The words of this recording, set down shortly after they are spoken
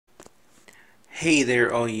Hey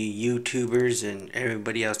there, all you YouTubers and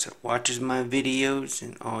everybody else that watches my videos,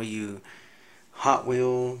 and all you Hot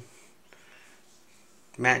Wheel,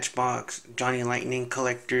 Matchbox, Johnny Lightning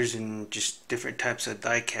collectors, and just different types of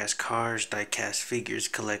diecast cars, diecast figures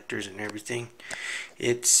collectors, and everything.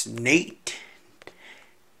 It's Nate.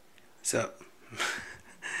 What's up?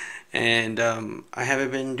 And I haven't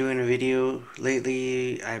been doing a video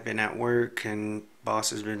lately. I've been at work, and boss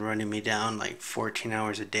has been running me down like 14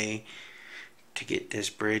 hours a day to get this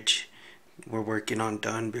bridge we're working on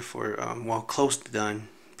done before, well, close to done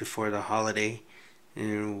before the holiday,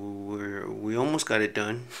 and we almost got it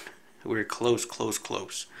done. We're close.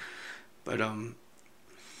 But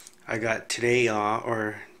I got today off,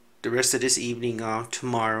 or the rest of this evening off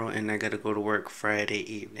tomorrow, and I got to go to work Friday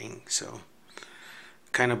evening. So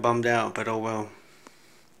kind of bummed out, but oh well.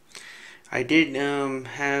 I did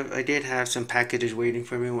have some packages waiting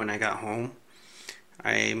for me when I got home.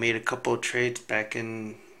 I made a couple of trades back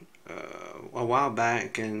in a while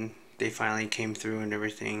back, and they finally came through and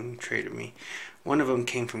everything, traded me. One of them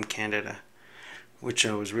came from Canada, which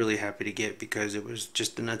I was really happy to get because it was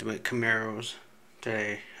just another Camaros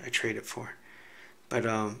that I traded for. But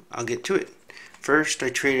I'll get to it. First, I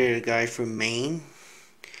traded a guy from Maine,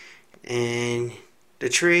 and the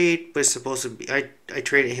trade was supposed to be, I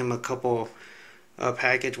traded him a couple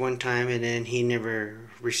package one time, and then he never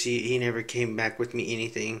came back with me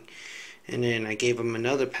anything. And then I gave him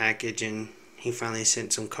another package, and he finally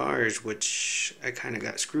sent some cars, which I kind of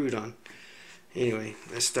got screwed on. Anyway,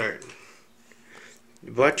 let's start.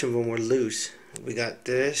 A bunch of them were loose. We got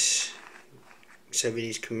this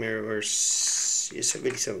 70s Camaro, or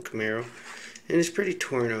 77 Camaro, and it's pretty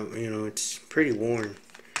torn up. You know, it's pretty worn.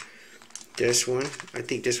 This one, I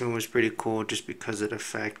think this one was pretty cool just because of the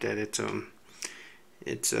fact that it's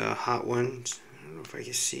Hot Ones. I don't know if I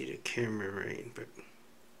can see the camera right, but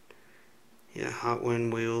yeah, Hot One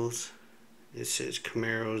wheels. It says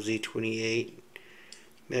Camaro Z28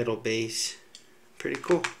 metal base. Pretty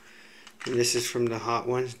cool. And this is from the Hot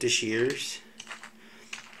Ones this year's.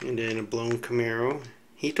 And then a blown Camaro.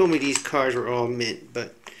 He told me these cars were all mint,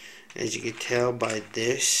 but as you can tell by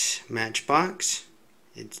this Matchbox,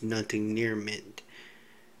 it's nothing near mint.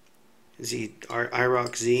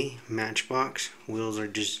 IROC Z Matchbox wheels are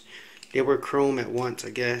just, they were chrome at once, I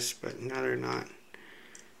guess, but now they're not.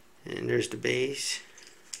 And there's the base.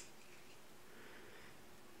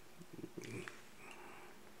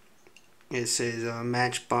 It says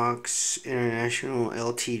Matchbox International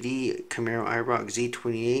Ltd. Camaro IROC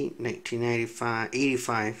Z28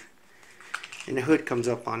 1985. And the hood comes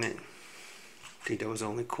up on it. I think that was the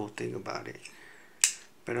only cool thing about it.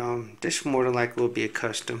 But this more than likely will be a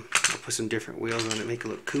custom. I'll put some different wheels on it, make it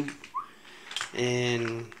look cool.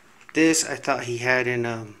 And this I thought he had in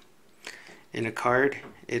a card.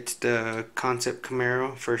 It's the Concept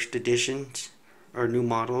Camaro First Editions, or new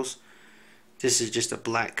models. This is just a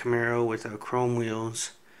black Camaro with chrome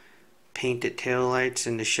wheels, painted tail lights,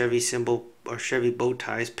 and the Chevy symbol or Chevy bow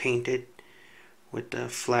ties painted with the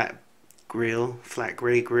flat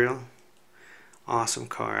gray grill. Awesome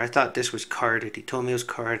car. I thought this was carded. He told me it was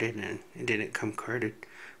carded, and it didn't come carded,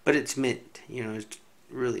 but it's mint. You know, it's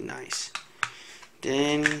really nice.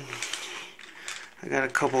 Then I got a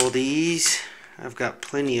couple of these. I've got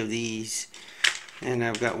plenty of these, and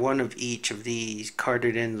I've got one of each of these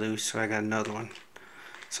carded and loose, so I got another one.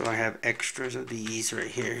 So I have extras of these right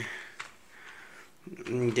here.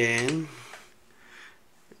 And then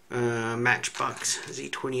Matchbox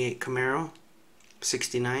Z28 Camaro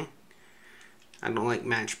 69. I don't like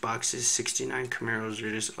Matchboxes. 69 Camaros are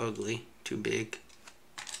just ugly, too big.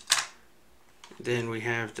 Then we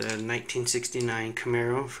have the 1969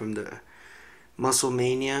 Camaro from the Muscle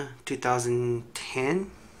Mania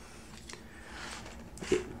 2010.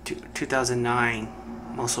 2009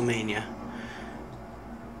 Muscle Mania.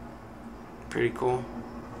 Pretty cool.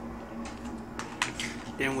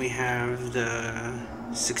 Then we have the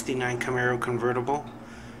 69 Camaro convertible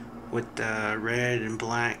with the red and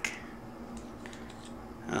black,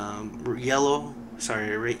 yellow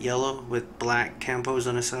with black campos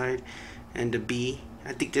on the side, and the B.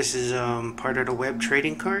 I think this is part of the web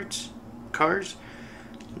trading cars.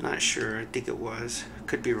 Not sure. I think it was.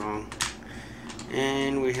 Could be wrong.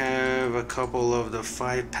 And we have a couple of the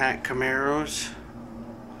 5-pack Camaros.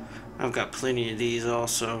 I've got plenty of these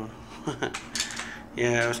also.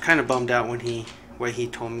 Yeah, I was kind of bummed out when he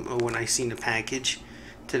told me when I seen the package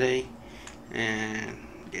today, and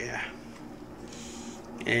yeah.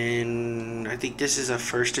 And I think this is a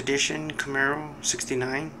first edition Camaro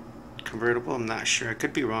 69 convertible. I'm not sure. I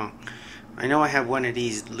could be wrong. I know I have one of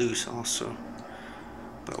these loose also,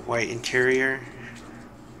 but white interior.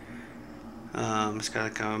 It's got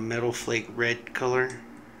like a metal flake red color.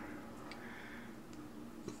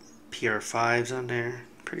 PR5s on there.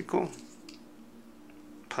 Pretty cool.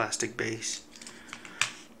 Plastic base.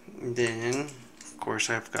 And then, of course,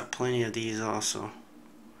 I've got plenty of these also.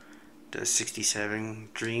 The 67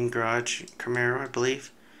 Dream Garage Camaro, I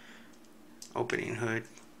believe. Opening hood.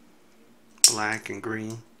 Black and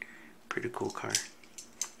green. Pretty cool car.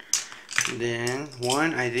 And then,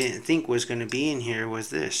 one I didn't think was going to be in here was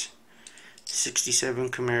this. 67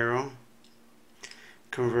 Camaro.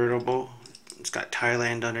 Convertible. It's got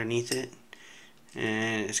Thailand underneath it.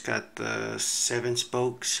 And it's got the 7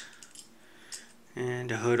 spokes. And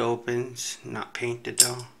the hood opens. Not painted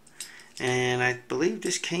though. And I believe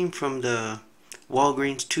this came from the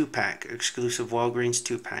Walgreens 2-pack. Exclusive Walgreens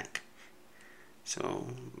 2-pack. So,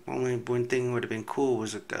 only one thing would have been cool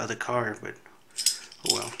was the other car, but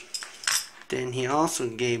oh well. Then he also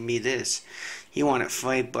gave me this. He wanted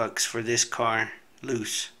 $5 for this car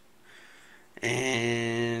loose.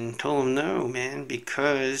 And told him no, man,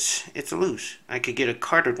 because it's loose. I could get a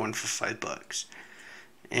carded one for $5.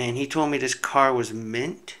 And he told me this car was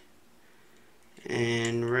mint.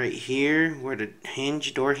 And right here, where the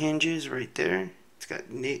door hinge is, right there, it's got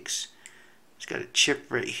nicks. It's got a chip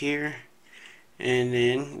right here. And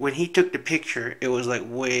then when he took the picture, it was like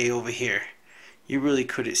way over here. You really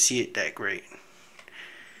couldn't see it that great.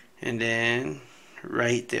 And then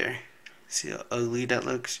right there, see how ugly that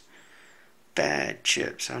looks? Bad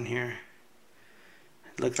chips on here.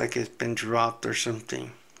 It looks like it's been dropped or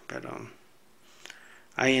something. But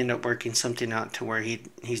I end up working something out to where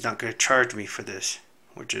he's not going to charge me for this,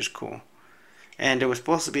 which is cool. And there was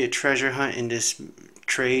supposed to be a treasure hunt in this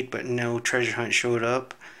trade, but no treasure hunt showed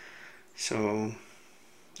up. So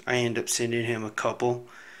I ended up sending him a couple.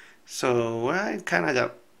 So I kind of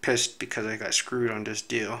got pissed because I got screwed on this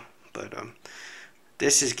deal. But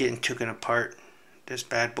this is getting taken apart. This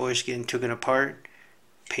bad boy's getting taken apart.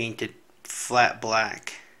 Painted flat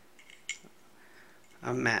black.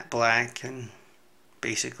 A matte black, and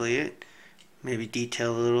basically it. Maybe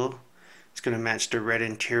detail a little. It's going to match the red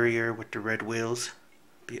interior with the red wheels.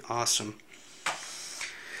 Be awesome.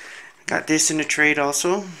 Got this in the trade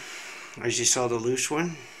also. As you saw, the loose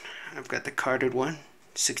one. I've got the carded one.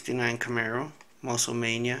 69 Camaro. Muscle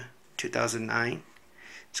Mania 2009.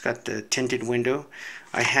 It's got the tinted window.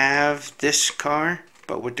 I have this car,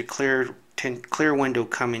 but with the clear window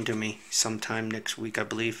coming to me sometime next week, I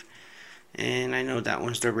believe. And I know that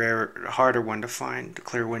one's the harder one to find, the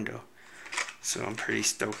clear window. So I'm pretty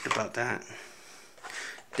stoked about that.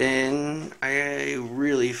 Then I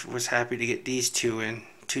really was happy to get these two in.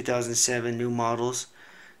 2007 new models.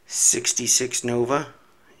 66 Nova.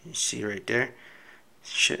 You see right there.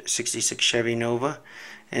 66 Chevy Nova.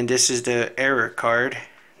 And this is the error card.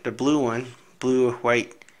 The blue one. Blue with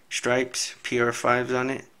white stripes. PR5s on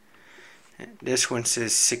it. This one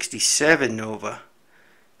says 67 Nova.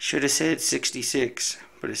 Should have said 66,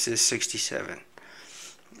 but it says 67.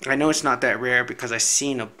 I know it's not that rare because I've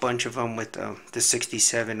seen a bunch of them with the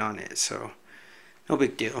 67 on it, so no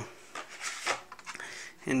big deal.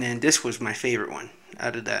 And then this was my favorite one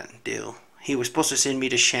out of that deal. He was supposed to send me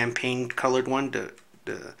the champagne colored one,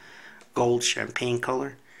 the gold champagne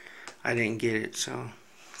color. I didn't get it, so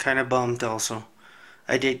kind of bummed also.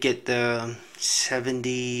 I did get the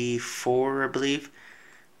 74, I believe,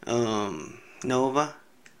 Nova.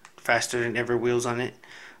 Faster than ever wheels on it,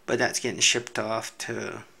 but that's getting shipped off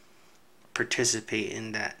to participate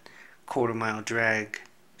in that quarter-mile drag.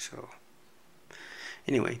 So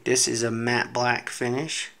anyway, this is a matte black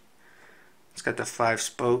finish. It's got the 5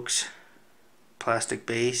 spokes, plastic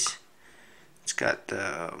base. It's got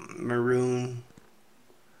the maroon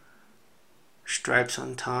stripes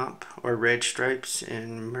on top, or red stripes,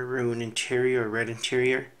 and maroon interior or red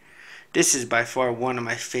interior. This is by far one of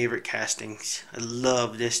my favorite castings. I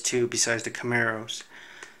love this too, besides the Camaros.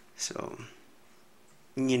 So,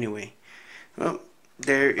 anyway. Well,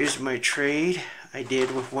 there is my trade I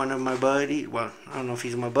did with one of my buddies. Well, I don't know if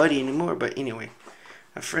he's my buddy anymore, but anyway,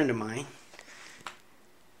 a friend of mine.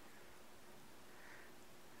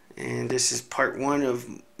 And this is part 1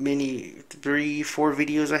 of many 3-4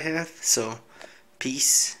 videos I have. So,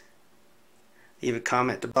 peace. Leave a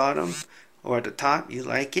comment at the bottom or at the top. You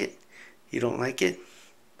like it. You don't like it?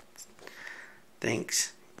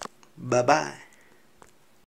 Thanks. Bye-bye.